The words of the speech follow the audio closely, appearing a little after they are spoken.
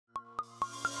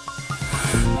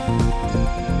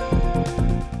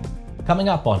Coming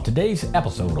up on today's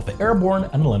episode of Airborne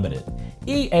Unlimited,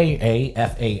 EAA,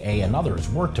 FAA, and others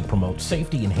work to promote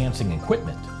safety-enhancing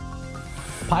equipment.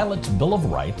 Pilot's Bill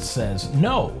of Rights says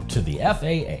no to the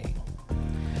FAA.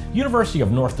 University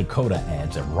of North Dakota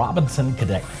adds a Robinson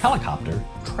Cadet helicopter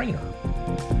trainer.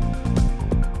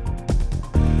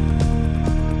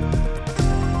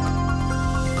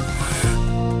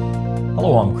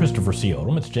 Hello, I'm Christopher C.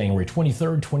 Odom. It's January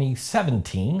 23rd,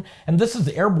 2017, and this is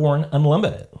Airborne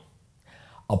Unlimited.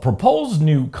 A proposed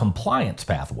new compliance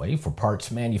pathway for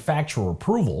parts manufacturer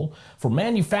approval for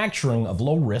manufacturing of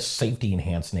low-risk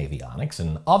safety-enhanced avionics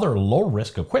and other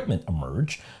low-risk equipment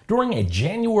emerged during a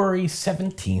January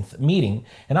 17th meeting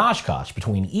in Oshkosh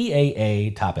between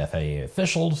EAA, top FAA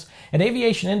officials, and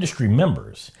aviation industry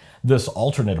members. This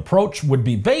alternate approach would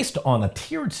be based on a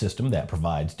tiered system that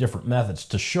provides different methods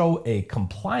to show a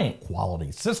compliant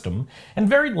quality system and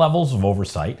varied levels of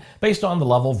oversight based on the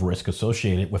level of risk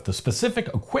associated with the specific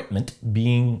equipment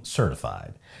being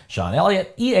certified. Sean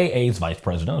Elliott, EAA's Vice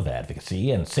President of Advocacy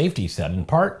and Safety, said in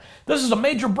part, "This is a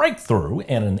major breakthrough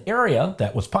in an area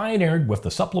that was pioneered with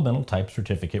the supplemental type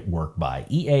certificate work by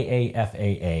EAA,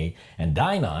 FAA, and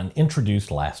Dynon introduced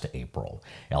last April."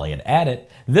 Elliott added,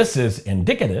 "This is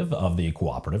indicative of the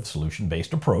cooperative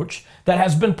solution-based approach that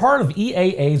has been part of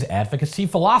EAA's advocacy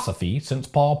philosophy since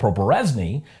Paul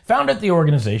Proporezny founded the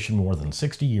organization more than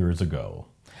 60 years ago."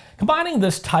 Combining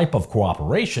this type of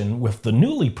cooperation with the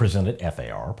newly presented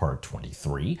FAR Part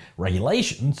 23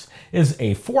 regulations is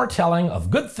a foretelling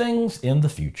of good things in the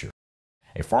future.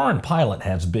 A foreign pilot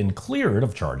has been cleared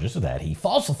of charges that he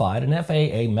falsified an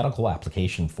FAA medical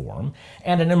application form,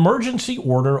 and an emergency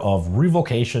order of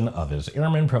revocation of his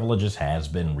airman privileges has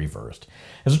been reversed.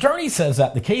 His attorney says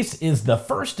that the case is the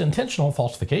first intentional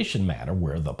falsification matter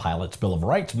where the pilot's Bill of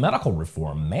Rights medical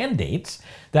reform mandates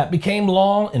that became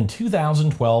law in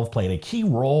 2012 played a key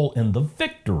role in the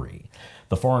victory.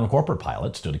 The foreign corporate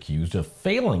pilot stood accused of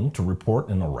failing to report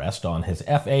an arrest on his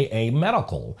FAA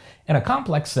medical. In a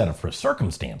complex set of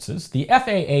circumstances, the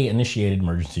FAA-initiated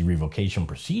emergency revocation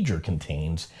procedure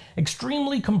contains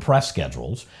extremely compressed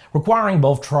schedules requiring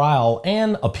both trial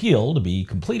and appeal to be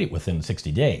completed within 60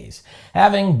 days.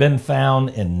 Having been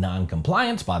found in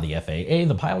non-compliance by the FAA,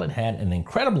 the pilot had an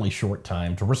incredibly short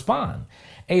time to respond.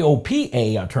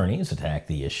 AOPA attorneys attacked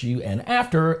the issue, and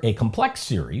after a complex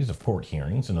series of court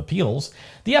hearings and appeals,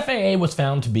 the FAA was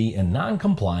found to be in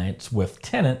non-compliance with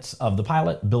tenets of the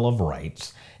Pilot Bill of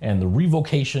Rights, and the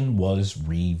revocation was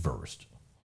reversed.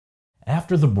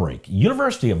 After the break,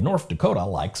 University of North Dakota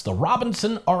likes the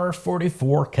Robinson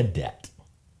R44 Cadet.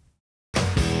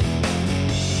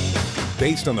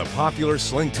 Based on the popular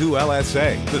Sling 2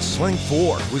 LSA, the Sling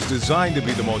 4 was designed to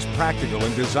be the most practical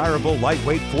and desirable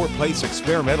lightweight four-place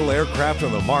experimental aircraft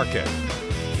on the market.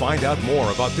 Find out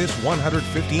more about this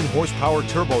 115 horsepower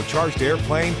turbocharged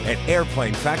airplane at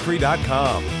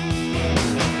airplanefactory.com.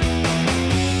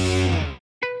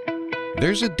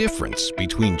 There's a difference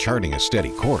between charting a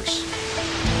steady course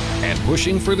and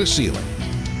pushing for the ceiling.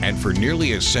 And for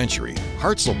nearly a century,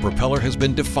 Hartzell Propeller has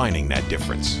been defining that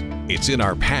difference. It's in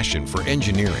our passion for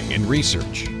engineering and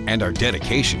research and our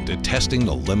dedication to testing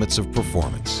the limits of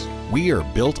performance. We are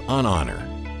built on honor.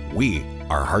 We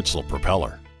are Hartzell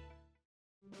Propeller.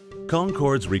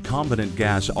 Concorde's recombinant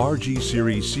gas RG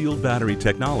series sealed battery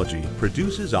technology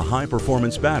produces a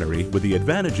high-performance battery with the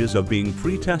advantages of being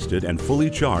pre-tested and fully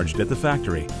charged at the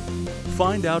factory.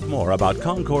 Find out more about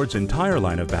Concorde's entire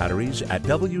line of batteries at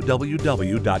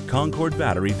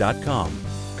www.concordebattery.com.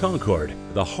 Concorde,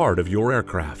 the heart of your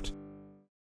aircraft.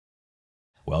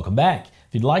 Welcome back.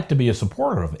 If you'd like to be a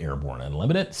supporter of Airborne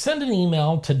Unlimited, send an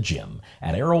email to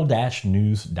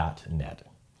jim@aero-news.net.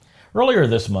 Earlier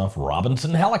this month,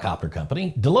 Robinson Helicopter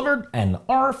Company delivered an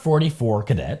R44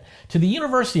 Cadet to the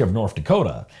University of North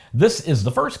Dakota. This is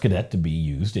the first cadet to be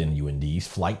used in UND's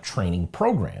flight training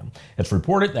program. It's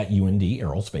reported that UND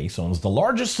Aerospace owns the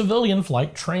largest civilian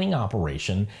flight training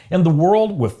operation in the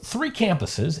world with 3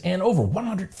 campuses and over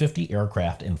 150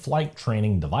 aircraft and flight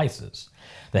training devices.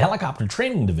 The Helicopter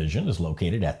Training Division is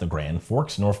located at the Grand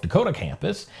Forks, North Dakota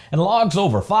campus and logs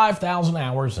over 5,000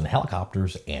 hours in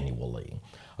helicopters annually.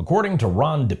 According to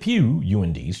Ron Depew,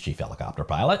 UND's chief helicopter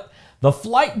pilot, the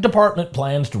flight department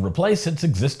plans to replace its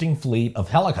existing fleet of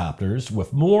helicopters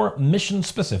with more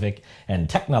mission-specific and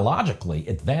technologically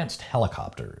advanced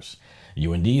helicopters.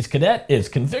 UND's Cadet is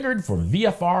configured for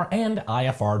VFR and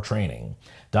IFR training.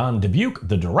 Don Dubuque,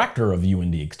 the director of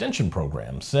UND Extension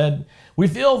Program, said, "We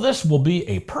feel this will be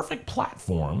a perfect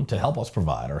platform to help us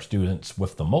provide our students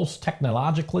with the most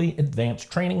technologically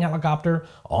advanced training helicopter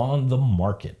on the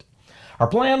market." Our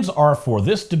plans are for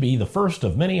this to be the first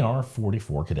of many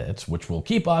R44 cadets, which will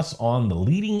keep us on the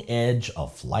leading edge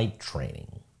of flight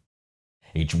training.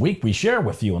 Each week we share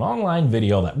with you an online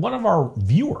video that one of our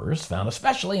viewers found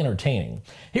especially entertaining.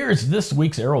 Here is this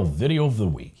week's Aero Video of the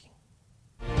Week.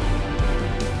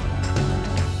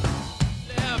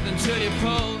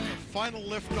 Final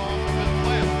liftoff of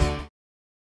Atlanta.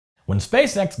 When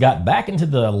SpaceX got back into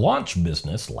the launch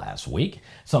business last week,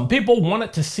 some people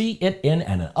wanted to see it in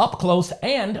an up-close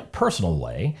and personal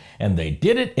way, and they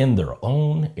did it in their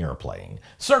own airplane.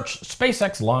 Search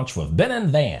SpaceX launch with Ben and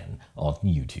Van on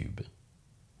YouTube.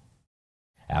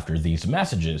 After these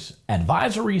messages,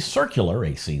 Advisory Circular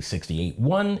AC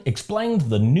 68-1 explained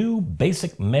the new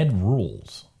basic med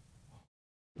rules.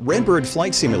 Redbird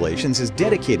Flight Simulations is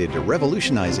dedicated to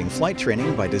revolutionizing flight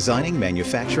training by designing,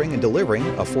 manufacturing, and delivering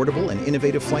affordable and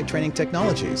innovative flight training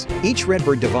technologies. Each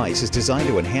Redbird device is designed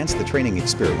to enhance the training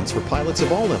experience for pilots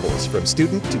of all levels, from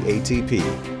student to ATP.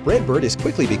 Redbird is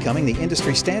quickly becoming the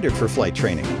industry standard for flight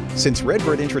training. Since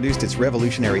Redbird introduced its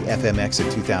revolutionary FMX in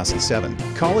 2007,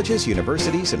 colleges,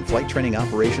 universities, and flight training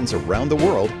operations around the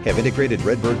world have integrated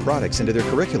Redbird products into their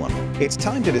curriculum. It's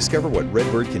time to discover what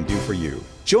Redbird can do for you.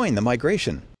 Join the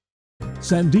migration.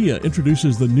 Sandia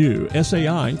introduces the new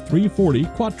SAI 340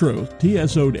 Quattro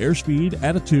TSO'd airspeed,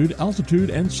 attitude,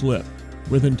 altitude, and slip.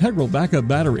 With integral backup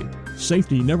battery,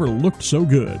 safety never looked so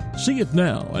good. See it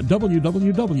now at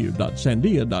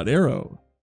www.sandia.aero.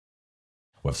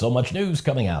 With so much news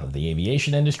coming out of the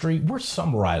aviation industry, we're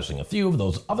summarizing a few of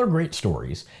those other great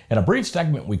stories in a brief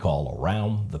segment we call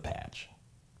Around the Patch.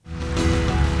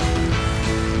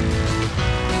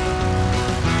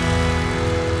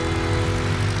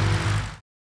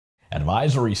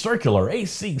 Advisory Circular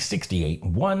AC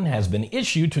 68-1 has been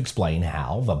issued to explain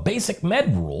how the basic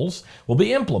med rules will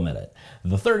be implemented.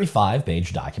 The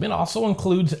 35-page document also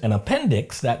includes an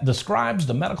appendix that describes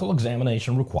the medical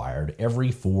examination required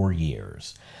every 4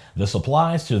 years. This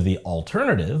applies to the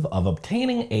alternative of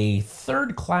obtaining a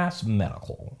third-class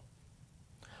medical.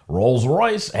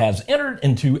 Rolls-Royce has entered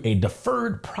into a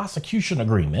deferred prosecution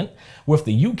agreement with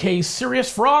the UK's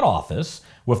Serious Fraud Office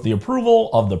with the approval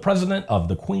of the President of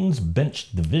the Queen's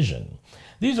Bench Division.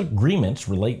 These agreements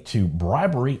relate to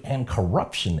bribery and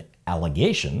corruption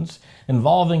allegations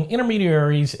involving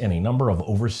intermediaries in a number of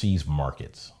overseas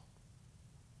markets.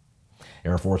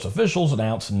 Air Force officials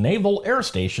announced Naval Air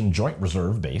Station Joint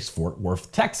Reserve Base Fort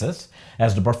Worth, Texas,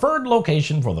 as the preferred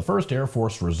location for the first Air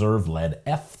Force Reserve-led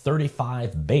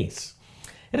F-35 base.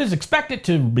 It is expected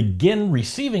to begin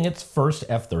receiving its first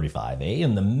F-35A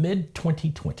in the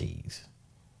mid-2020s.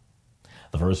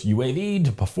 The first UAV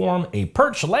to perform a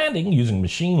perch landing using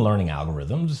machine learning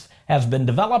algorithms has been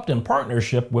developed in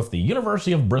partnership with the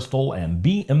University of Bristol and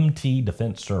BMT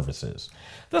Defense Services.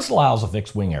 This allows a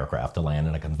fixed-wing aircraft to land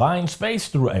in a confined space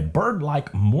through a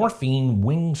bird-like morphine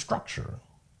wing structure.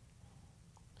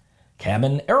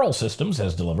 Cabin Aero Systems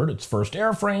has delivered its first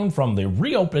airframe from the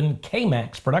reopened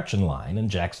K-MAX production line in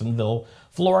Jacksonville,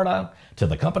 Florida, to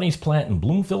the company's plant in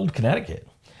Bloomfield, Connecticut.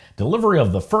 Delivery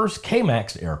of the first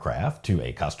K-MAX aircraft to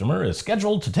a customer is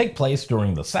scheduled to take place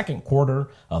during the second quarter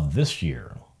of this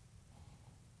year.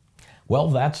 Well,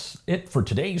 that's it for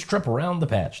today's trip around the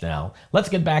patch. Now, let's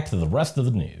get back to the rest of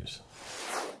the news.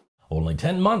 Only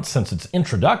 10 months since its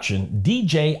introduction,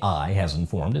 DJI has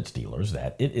informed its dealers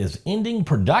that it is ending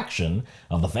production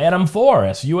of the Phantom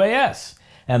 4 SUAS.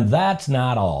 And that's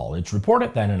not all. It's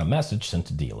reported that in a message sent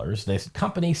to dealers, the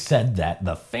company said that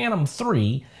the Phantom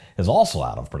 3 is also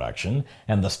out of production,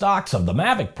 and the stocks of the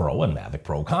Mavic Pro and Mavic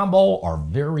Pro Combo are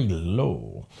very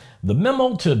low. The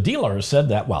memo to dealers said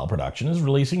that while production is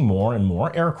releasing more and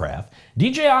more aircraft,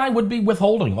 DJI would be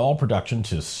withholding all production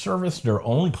to service their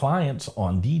own clients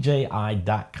on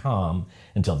DJI.com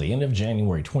until the end of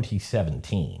January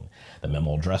 2017. The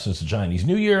memo addresses the Chinese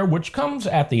New Year, which comes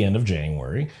at the end of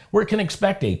January, where it can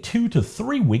expect a 2 to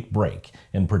 3 week break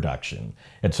in production.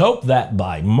 It's hoped that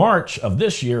by March of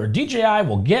this year, DJI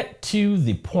will get to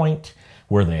the point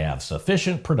where they have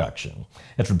sufficient production.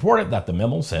 It's reported that the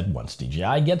memo said once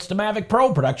DJI gets the Mavic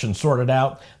Pro production sorted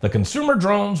out, the consumer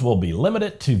drones will be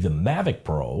limited to the Mavic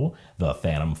Pro, the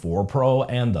Phantom 4 Pro,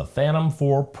 and the Phantom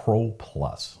 4 Pro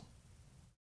Plus.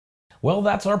 Well,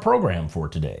 that's our program for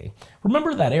today.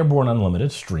 Remember that Airborne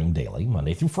Unlimited stream daily,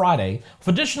 Monday through Friday, with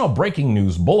additional breaking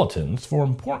news bulletins for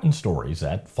important stories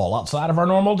that fall outside of our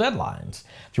normal deadlines.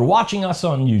 If you're watching us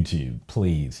on YouTube,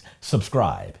 please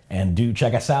subscribe and do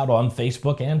check us out on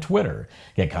Facebook and Twitter.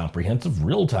 Get comprehensive,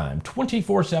 real-time,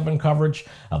 24/7 coverage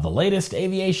of the latest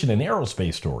aviation and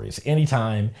aerospace stories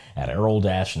anytime at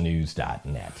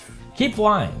aero-news.net. Keep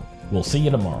flying. We'll see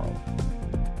you tomorrow.